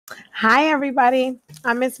Hi, everybody.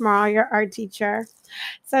 I'm Miss Morrow, your art teacher.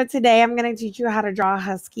 So today I'm going to teach you how to draw a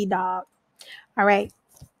husky dog. All right.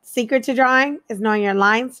 Secret to drawing is knowing your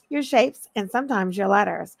lines, your shapes, and sometimes your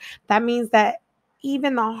letters. That means that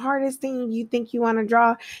even the hardest thing you think you want to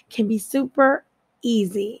draw can be super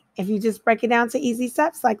easy if you just break it down to easy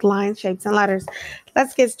steps like lines, shapes, and letters.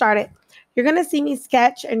 Let's get started. You're going to see me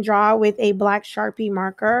sketch and draw with a black Sharpie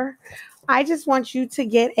marker. I just want you to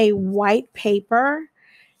get a white paper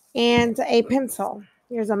and a pencil.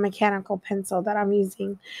 Here's a mechanical pencil that I'm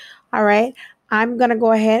using. All right. I'm going to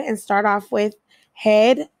go ahead and start off with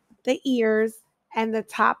head, the ears, and the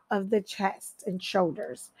top of the chest and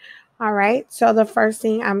shoulders. All right. So the first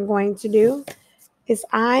thing I'm going to do is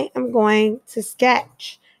I am going to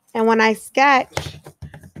sketch. And when I sketch,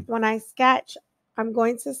 I'm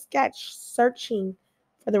going to sketch searching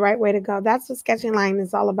for the right way to go. That's what sketching line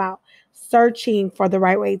is all about, searching for the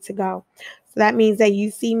right way to go. So that means that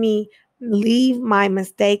you see me leave my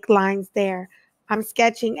mistake lines there. I'm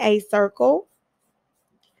sketching a circle.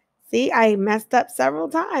 See, I messed up several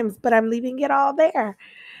times, but I'm leaving it all there.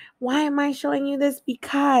 Why am I showing you this?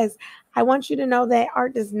 Because I want you to know that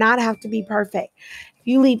art does not have to be perfect. If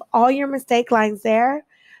you leave all your mistake lines there,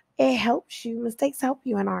 it helps you. Mistakes help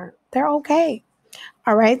you in art. They're okay.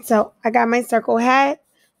 All right, so I got my circle head.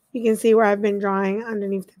 You can see where I've been drawing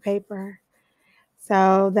underneath the paper.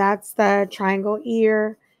 So that's the triangle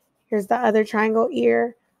ear. Here's the other triangle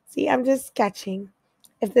ear. See, I'm just sketching.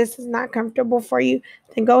 If this is not comfortable for you,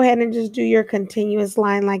 then go ahead and just do your continuous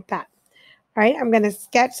line like that. All right, I'm going to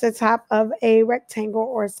sketch the top of a rectangle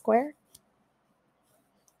or a square.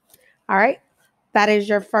 All right, that is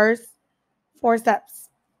your first 4 steps.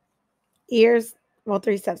 Ears, well,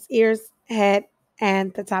 3 steps. Ears, head,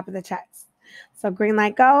 and the top of the chest. So green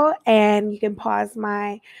light go, and you can pause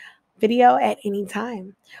my video at any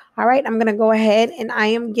time. All right, I'm going to go ahead and I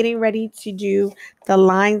am getting ready to do the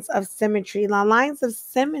lines of symmetry. The lines of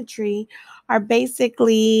symmetry are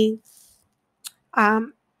basically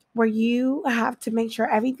where you have to make sure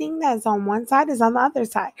everything that's on one side is on the other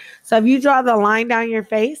side. So if you draw the line down your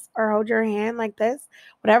face or hold your hand like this,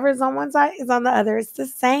 whatever is on one side is on the other. It's the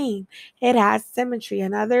same. It has symmetry.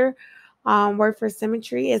 Another word for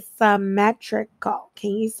symmetry is symmetrical.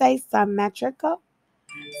 Can you say symmetrical?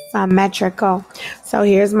 Symmetrical. So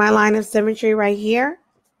here's my line of symmetry right here.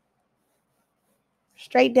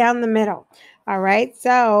 Straight down the middle. All right.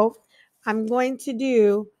 So I'm going to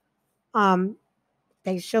do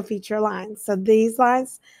facial feature lines. So these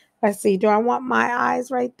lines, let's see, do I want my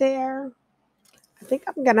eyes right there? I think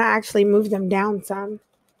I'm going to actually move them down some.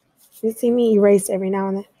 You see me erase every now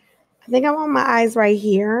and then. I think I want my eyes right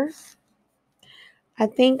here. I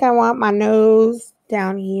think I want my nose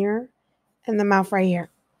down here and the mouth right here.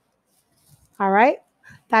 All right.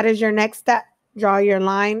 That is your next step. Draw your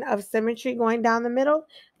line of symmetry going down the middle.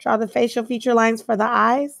 Draw the facial feature lines for the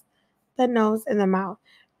eyes, the nose, and the mouth.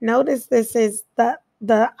 Notice this is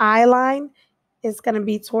the eye line is going to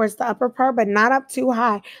be towards the upper part, but not up too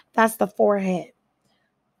high. That's the forehead.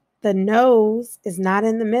 The nose is not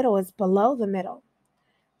in the middle. It's below the middle.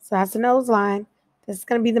 So that's the nose line. This is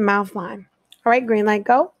going to be the mouth line. All right, green light,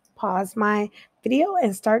 go. Pause my video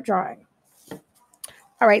and start drawing.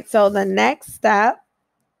 All right, so the next step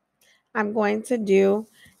I'm going to do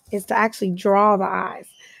is to actually draw the eyes.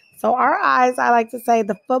 So our eyes, I like to say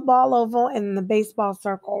the football oval and the baseball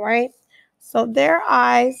circle, right? So their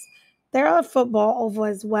eyes, they're a football oval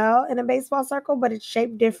as well in a baseball circle, but it's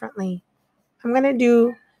shaped differently. I'm going to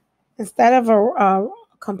do, instead of a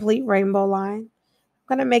complete rainbow line, I'm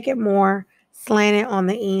going to make it more slanted on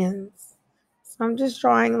the ends. So I'm just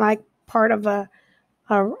drawing like part of a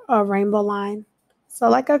rainbow line. So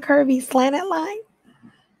like a curvy slanted line.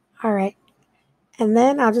 All right. And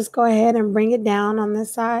then I'll just go ahead and bring it down on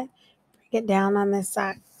this side, bring it down on this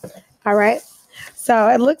side. All right. So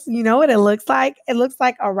it looks, you know what it looks like? It looks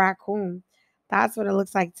like a raccoon. That's what it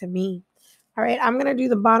looks like to me. All right. I'm going to do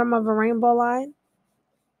the bottom of a rainbow line.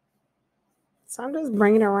 So I'm just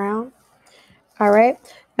bringing it around. All right.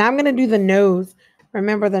 Now I'm going to do the nose.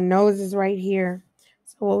 Remember, the nose is right here.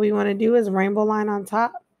 So what we want to do is rainbow line on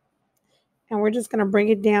top. And we're just going to bring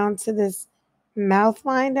it down to this mouth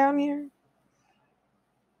line down here.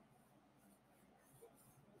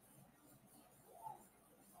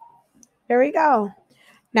 There we go.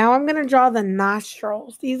 Now I'm going to draw the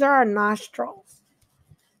nostrils. These are our nostrils.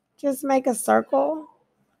 Just make a circle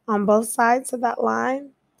on both sides of that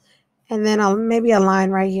line. And then maybe a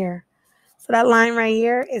line right here. So that line right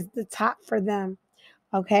here is the top for them.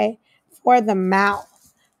 Okay. For the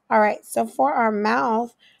mouth. All right. So for our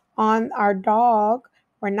mouth on our dog,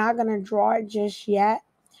 we're not going to draw it just yet.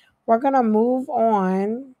 We're going to move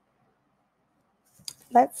on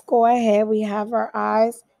let's go ahead. We have our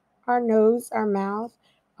eyes, our nose, our mouth.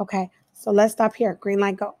 Okay, so let's stop here. Green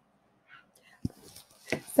light, go.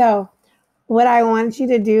 So what I want you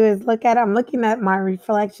to do is I'm looking at my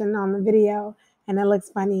reflection on the video and it looks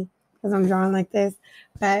funny because I'm drawing like this,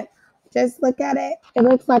 but just look at it. It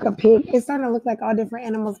looks like a pig. It's starting to look like all different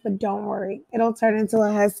animals, but don't worry. It'll turn into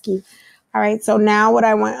a husky. All right, so now what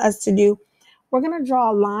I want us to do, we're going to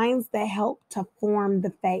draw lines that help to form the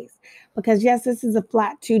face because yes, this is a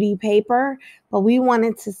flat 2D paper, but we want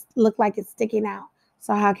it to look like it's sticking out.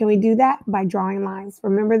 So how can we do that? By drawing lines.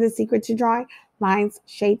 Remember the secret to drawing? Lines,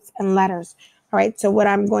 shapes, and letters. All right, so what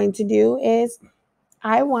I'm going to do is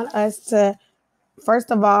I want us to, first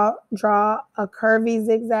of all, draw a curvy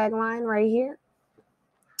zigzag line right here.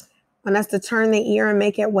 I want us to turn the ear and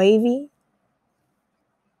make it wavy.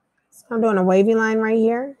 So I'm doing a wavy line right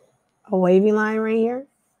here, a wavy line right here,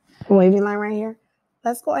 a wavy line right here.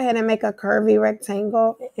 Let's go ahead and make a curvy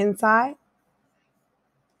rectangle inside.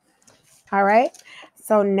 All right,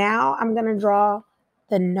 so now I'm going to draw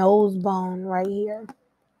the nose bone right here.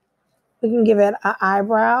 We can give it an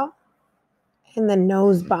eyebrow and the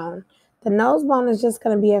nose bone. The nose bone is just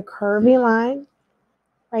going to be a curvy line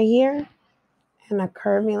right here and a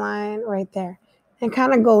curvy line right there. And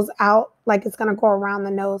kind of goes out like it's going to go around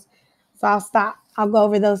the nose. So I'll stop. I'll go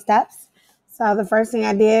over those steps. So the first thing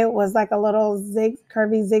I did was like a little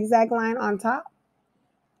curvy zigzag line on top.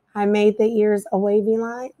 I made the ears a wavy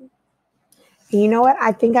line. And you know what?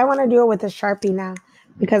 I think I want to do it with a Sharpie now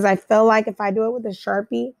because I feel like if I do it with a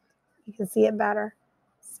Sharpie, you can see it better.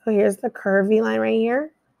 So here's the curvy line right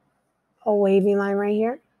here, a wavy line right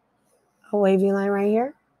here, a wavy line right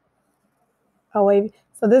here, a wavy.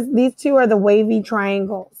 So these two are the wavy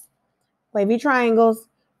triangles. Wavy triangles,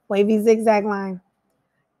 wavy zigzag line.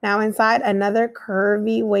 Now inside another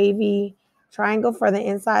curvy wavy triangle for the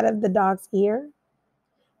inside of the dog's ear.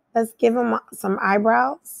 Let's give him some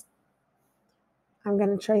eyebrows. I'm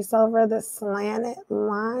going to trace over the slanted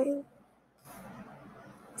line.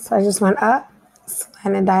 So I just went up,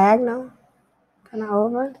 slanted diagonal, kind of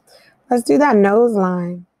over. Let's do that nose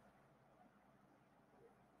line.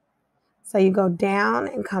 So you go down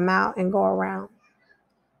and come out and go around.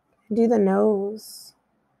 Do the nose.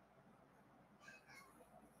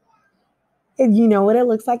 And you know what it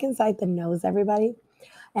looks like inside the nose, everybody?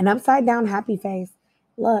 An upside down happy face.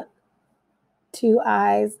 Look, 2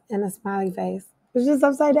 eyes and a smiley face. It's just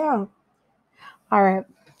upside down. All right.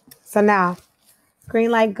 So now,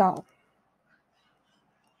 green light, go.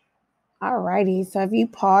 All righty. So if you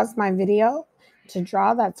pause my video to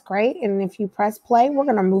draw, that's great. And if you press play, we're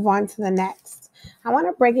going to move on to the next. I want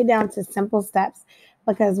to break it down to simple steps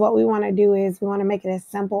because what we want to do is we want to make it as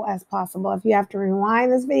simple as possible. If you have to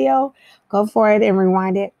rewind this video, go for it and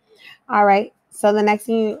rewind it. All right. So the next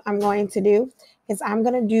thing I'm going to do is I'm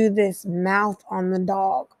going to do this mouth on the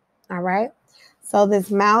dog. All right. So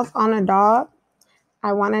this mouth on a dog,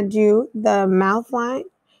 I want to do the mouth line,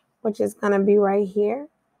 which is going to be right here.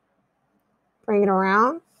 Bring it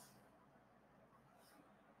around.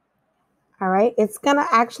 All right. It's going to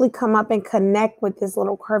actually come up and connect with this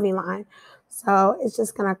little curvy line. So it's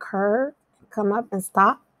just going to curve, come up and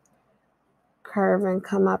stop. Curve and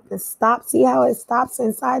come up and stop. See how it stops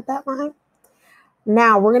inside that line?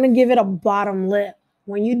 Now we're going to give it a bottom lip.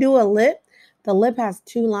 When you do a lip, the lip has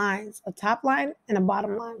 2 lines, a top line and a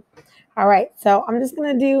bottom line. All right. So I'm just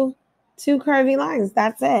going to do 2 curvy lines.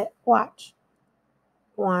 That's it. Watch.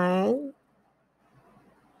 1,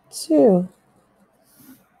 2.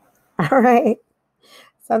 All right.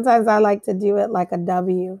 Sometimes I like to do it like a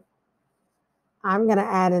W. I'm going to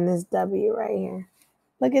add in this W right here.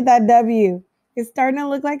 Look at that W. It's starting to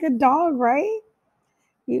look like a dog, right?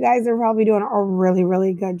 You guys are probably doing a really,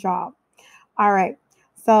 really good job. All right.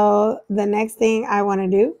 So the next thing I want to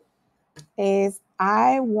do is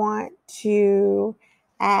I want to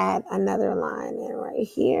add another line in right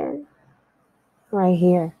here. Right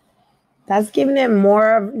here. That's giving it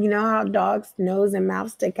more of, you know how dogs' nose and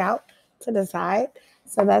mouth stick out to the side?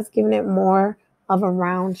 So that's giving it more of a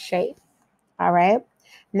round shape. All right.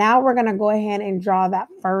 Now we're going to go ahead and draw that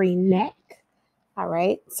furry neck. All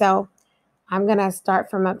right. So I'm going to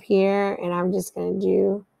start from up here and I'm just going to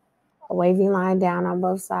do a wavy line down on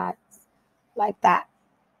both sides like that.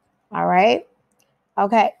 All right.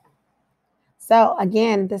 Okay. So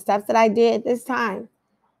again, the steps that I did this time,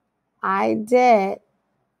 I'll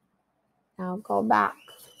go back.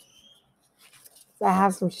 So I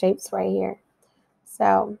have some shapes right here.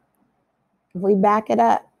 So if we back it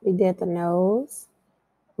up, we did the nose.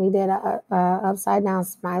 We did a upside down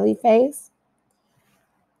smiley face.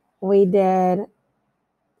 We did,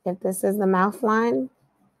 if this is the mouth line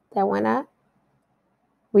that went up,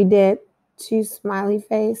 We did 2 smiley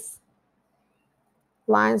face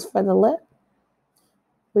lines for the lip.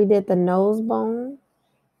 We did the nose bone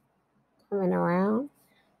coming around.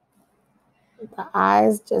 The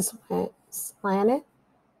eyes just went slanted.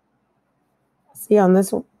 See, on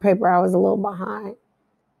this paper, I was a little behind.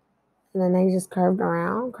 And then they just curved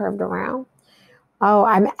around, curved around. Oh,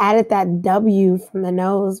 I added that W from the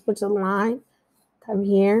nose, which is a line. Come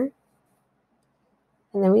here.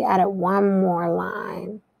 And then we added one more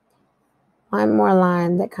line. One more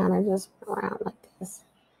line that kind of just went around like this.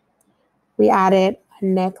 We added a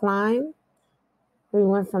neckline. We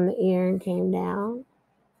went from the ear and came down.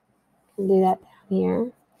 And do that down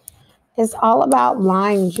here. It's all about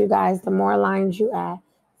lines, you guys. The more lines you add.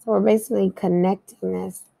 So we're basically connecting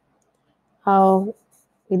this. Oh,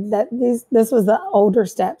 this was the older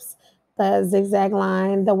steps. The zigzag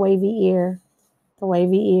line, the wavy ear, the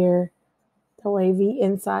wavy ear, the wavy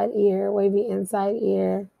inside ear, wavy inside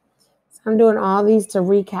ear. So I'm doing all these to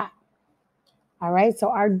recap. All right, so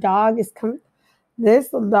our dog is coming. This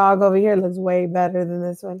dog over here looks way better than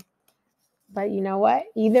this one. But you know what?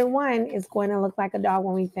 Either one is going to look like a dog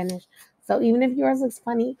when we finish. So even if yours looks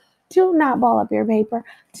funny, do not ball up your paper.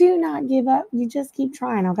 Do not give up. You just keep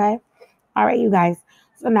trying, okay? All right, you guys.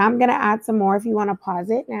 So now I'm going to add some more. If you want to pause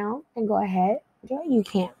it now and go ahead, you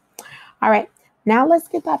can. All right, now let's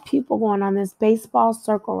get that pupil going on this baseball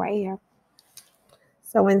circle right here.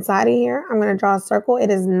 So inside of here, I'm going to draw a circle. It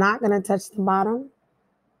is not going to touch the bottom.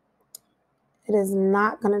 It is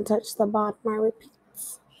not going to touch the bottom. I repeat.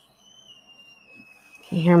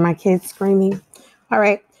 Can you hear my kids screaming? All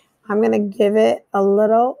right, I'm going to give it a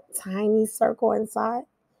little tiny circle inside.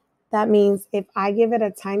 That means if I give it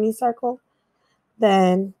a tiny circle,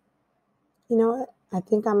 then, you know what? I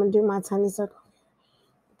think I'm going to do my tiny circle.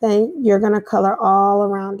 Then you're going to color all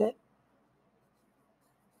around it.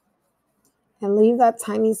 And leave that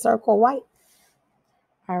tiny circle white.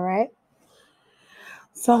 All right.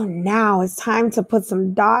 So now it's time to put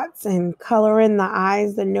some dots and color in the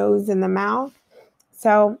eyes, the nose, and the mouth.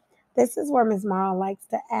 So this is where Miss Morrow likes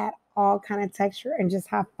to add all kind of texture and just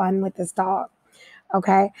have fun with this dog.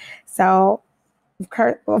 Okay. So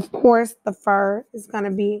of course the fur is going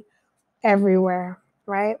to be everywhere,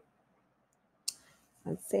 right?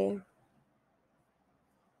 Let's see.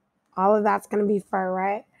 All of that's going to be fur,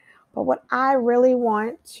 right? But what I really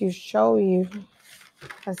want to show you,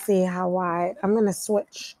 let's see how wide. I'm going to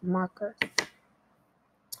switch markers.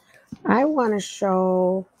 I want to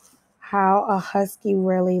show how a husky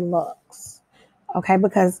really looks. Okay,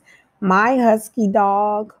 because my husky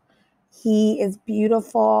dog, he is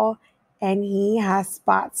beautiful and he has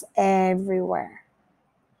spots everywhere.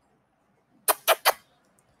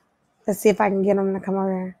 Let's see if I can get him to come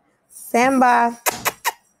over here. Simba.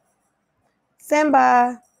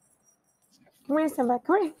 Simba. Come here, Simba.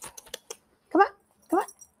 Come here. Come on. Come on.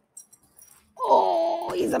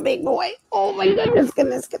 Oh, he's a big boy. Oh my goodness.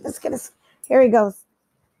 Here he goes.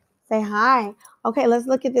 Say hi. Okay, let's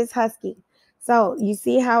look at this husky. So you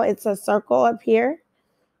see how it's a circle up here?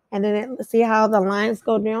 And then see how the lines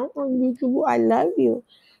go down? Oh, I love you.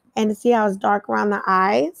 And see how it's dark around the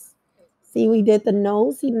eyes? See, we did the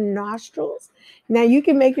nose, see the nostrils. Now you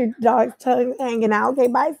can make your dog's tongue hanging out. Okay,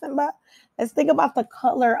 bye, Simba. Let's think about the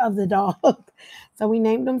color of the dog. So we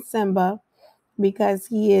named him Simba because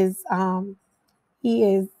he is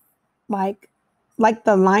like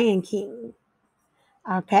the Lion King.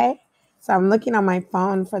 Okay, so I'm looking on my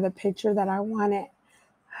phone for the picture that I wanted.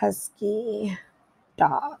 Husky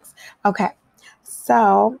dogs. Okay,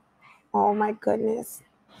 so, oh my goodness.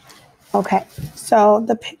 Okay, so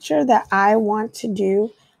the picture that I want to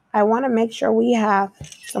do, I want to make sure we have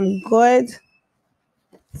some good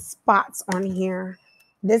spots on here.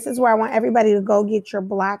 This is where I want everybody to go get your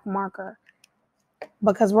black marker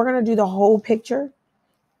because we're going to do the whole picture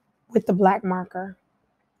with the black marker.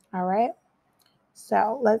 All right,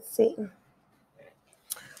 so let's see.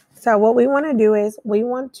 So what we want to do is we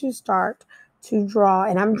want to start to draw,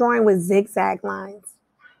 and I'm drawing with zigzag lines.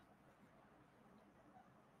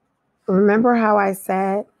 Remember how I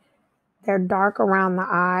said they're dark around the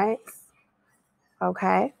eyes?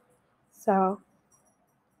 Okay, so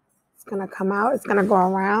it's going to come out. It's going to go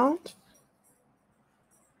around.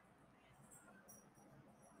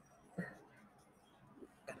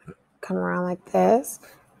 Come around like this.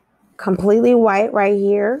 Completely white right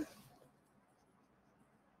here.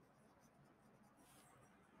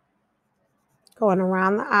 Going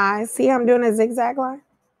around the eyes. See how I'm doing a zigzag line?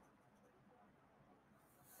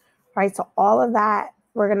 All right, so all of that,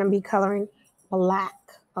 we're going to be coloring black,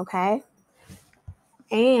 okay?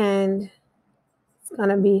 And it's going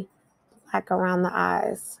to be black around the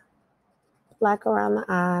eyes. Black around the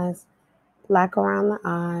eyes. Black around the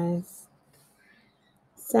eyes.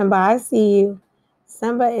 Simba, I see you.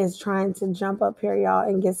 Simba is trying to jump up here, y'all,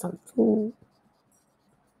 and get some food.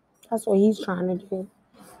 That's what he's trying to do.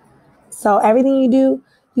 So everything you do,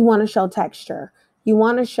 you want to show texture. You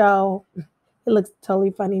want to show, it looks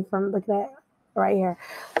totally funny from, look at that right here.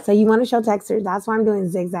 So you want to show texture. That's why I'm doing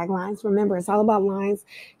zigzag lines. Remember, it's all about lines,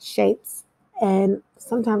 shapes, and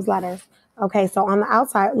sometimes letters. Okay, so on the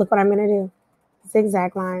outside, look what I'm going to do.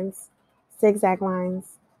 Zigzag lines, zigzag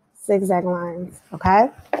lines, zigzag lines, okay?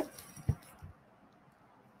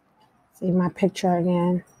 See my picture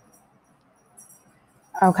again.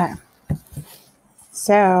 Okay.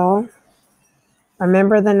 So,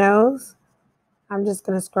 remember the nose? I'm just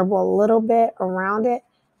going to scribble a little bit around it.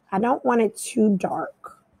 I don't want it too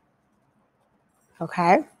dark.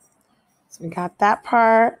 Okay. So we got that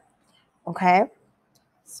part. Okay.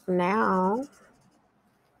 So now,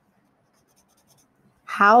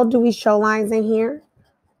 how do we show lines in here?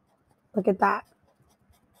 Look at that.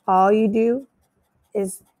 All you do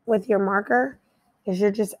is with your marker is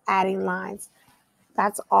you're just adding lines.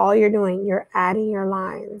 That's all you're doing. You're adding your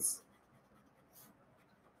lines.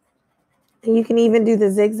 And you can even do the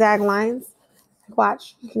zigzag lines.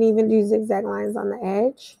 Watch, you can even do zigzag lines on the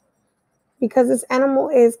edge because this animal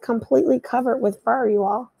is completely covered with fur, you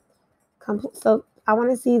all. So I want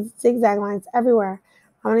to see zigzag lines everywhere.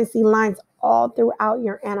 I want to see lines all throughout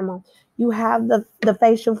your animal. You have the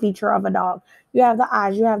facial feature of a dog. You have the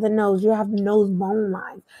eyes, you have the nose, you have the nose bone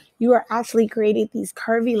lines. You are actually creating these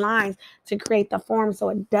curvy lines to create the form so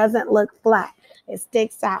it doesn't look flat. It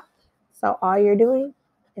sticks out. So all you're doing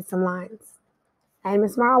is some lines. And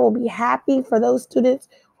Ms. Morrow will be happy for those students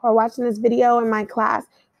who are watching this video in my class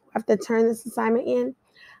who have to turn this assignment in.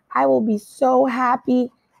 I will be so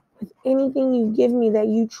happy with anything you give me that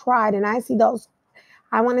you tried. And I see those.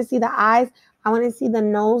 I want to see the eyes. I want to see the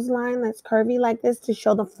nose line that's curvy like this to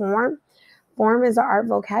show the form. Form is an art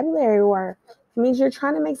vocabulary word. It means you're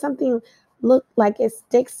trying to make something look like it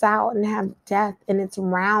sticks out and have depth and it's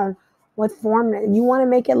round with form. You want to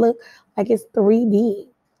make it look like it's 3D.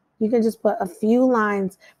 You can just put a few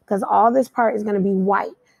lines because all this part is going to be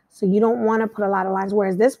white. So you don't want to put a lot of lines.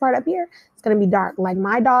 Whereas this part up here is going to be dark. Like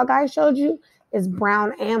my dog I showed you is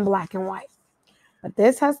brown and black and white. But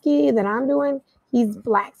this husky that I'm doing, he's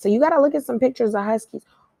black. So you got to look at some pictures of huskies.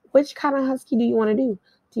 Which kind of husky do you want to do?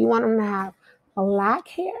 Do you want them to have black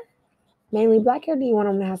hair? Mainly black hair? Do you want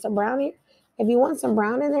them to have some brown hair? If you want some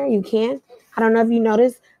brown in there, you can. I don't know if you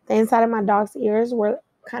noticed the inside of my dog's ears were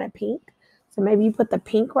kind of pink. So maybe you put the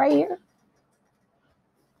pink right here.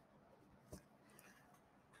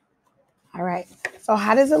 All right. So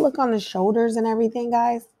how does it look on the shoulders and everything,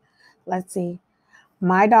 guys? Let's see.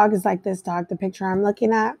 My dog is like this dog, the picture I'm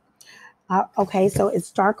looking at. Okay, so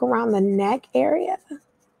it's dark around the neck area.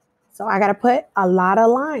 So I got to put a lot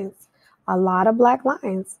of lines, a lot of black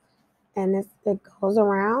lines. And it goes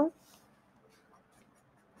around.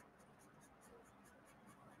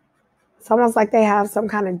 It's almost like they have some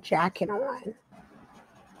kind of jacket on.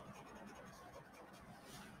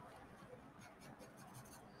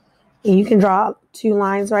 And you can draw 2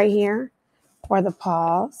 lines right here for the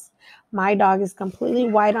paws. My dog is completely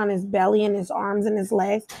white on his belly and his arms and his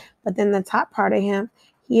legs. But then the top part of him,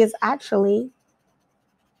 he is actually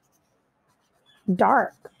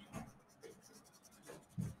dark.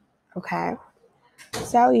 Okay.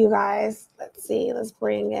 So you guys, let's see. Let's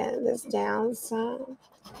bring this down some.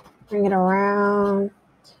 Bring it around.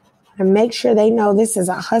 And make sure they know this is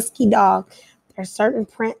a husky dog. There's certain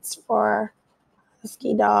prints for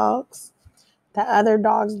husky dogs that other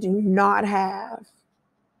dogs do not have.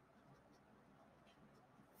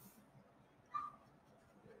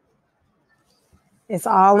 It's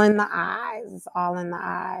all in the eyes. It's all in the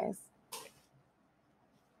eyes.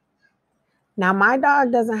 Now, my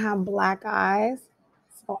dog doesn't have black eyes,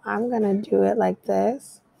 so I'm going to do it like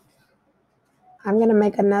this. I'm going to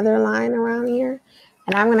make another line around here,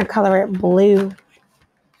 and I'm going to color it blue.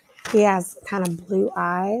 He has kind of blue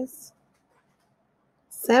eyes.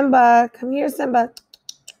 Simba, come here, Simba.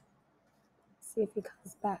 See if he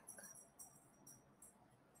comes back.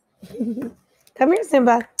 Come here,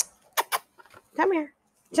 Simba. Come here.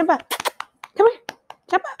 Jump up. Come here.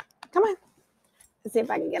 Jump up. Come on. Let's see if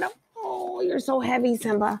I can get up. Oh, you're so heavy,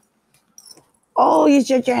 Simba. Oh,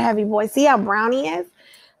 you're heavy, boy. See how brown he is?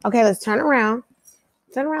 Okay, let's turn around.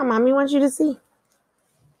 Turn around. Mommy wants you to see.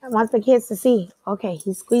 I want the kids to see. Okay,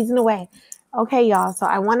 he's squeezing away. Okay, y'all. So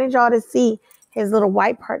I wanted y'all to see his little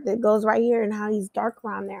white part that goes right here and how he's dark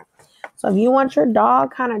around there. So if you want your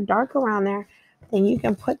dog kind of dark around there, then you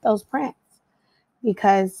can put those prints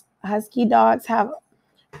because husky dogs have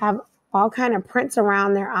all kind of prints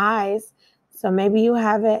around their eyes. So maybe you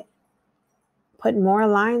have it put more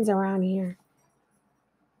lines around here.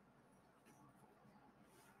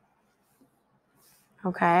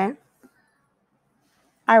 Okay.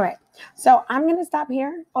 All right. So I'm going to stop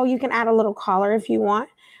here. Oh, you can add a little collar if you want,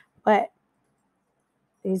 but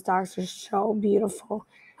these dogs are so beautiful.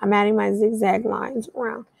 I'm adding my zigzag lines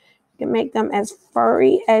around. You can make them as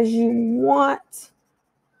furry as you want.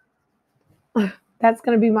 That's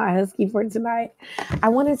going to be my husky for tonight. I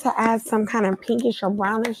wanted to add some kind of pinkish or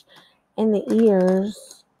brownish in the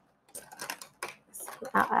ears.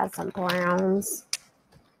 I'll add some browns.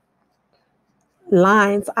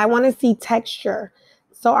 Lines. I want to see texture.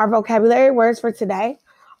 So our vocabulary words for today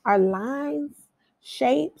are lines,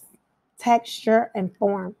 shapes, texture, and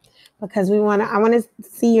form. Because I want to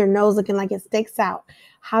see your nose looking like it sticks out.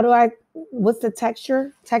 What's the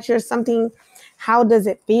texture? Texture is something, how does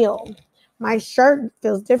it feel? My shirt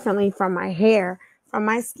feels differently from my hair, from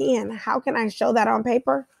my skin. How can I show that on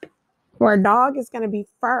paper? For a dog, it's going to be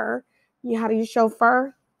fur. How do you show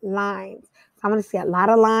fur? Lines. So I'm going to see a lot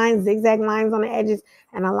of lines, zigzag lines on the edges,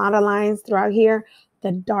 and a lot of lines throughout here.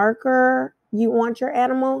 The darker you want your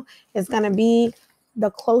animal, it's going to be the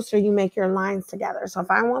closer you make your lines together. So if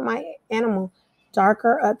I want my animal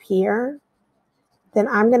darker up here, then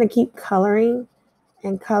I'm going to keep coloring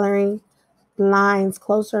and coloring lines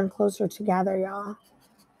closer and closer together, y'all.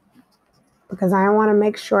 Because I want to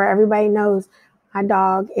make sure everybody knows my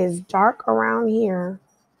dog is dark around here.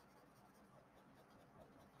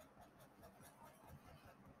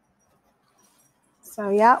 So,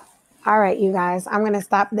 yep. All right, you guys. I'm going to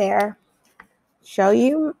stop there. Show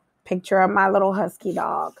you a picture of my little husky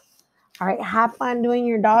dog. All right, have fun doing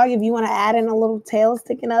your dog. If you want to add in a little tail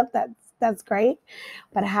sticking up, that's great.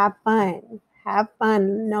 But have fun. Have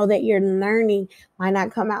fun. Know that your learning might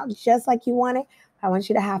not come out just like you want it. I want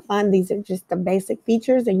you to have fun. These are just the basic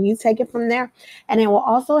features, and you take it from there. And it will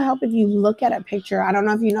also help if you look at a picture. I don't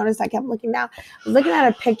know if you noticed, I kept looking down. I was looking at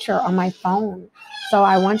a picture on my phone. So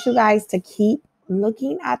I want you guys to keep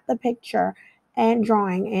looking at the picture and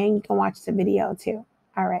drawing, and you can watch the video too.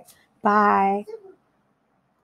 All right. Bye.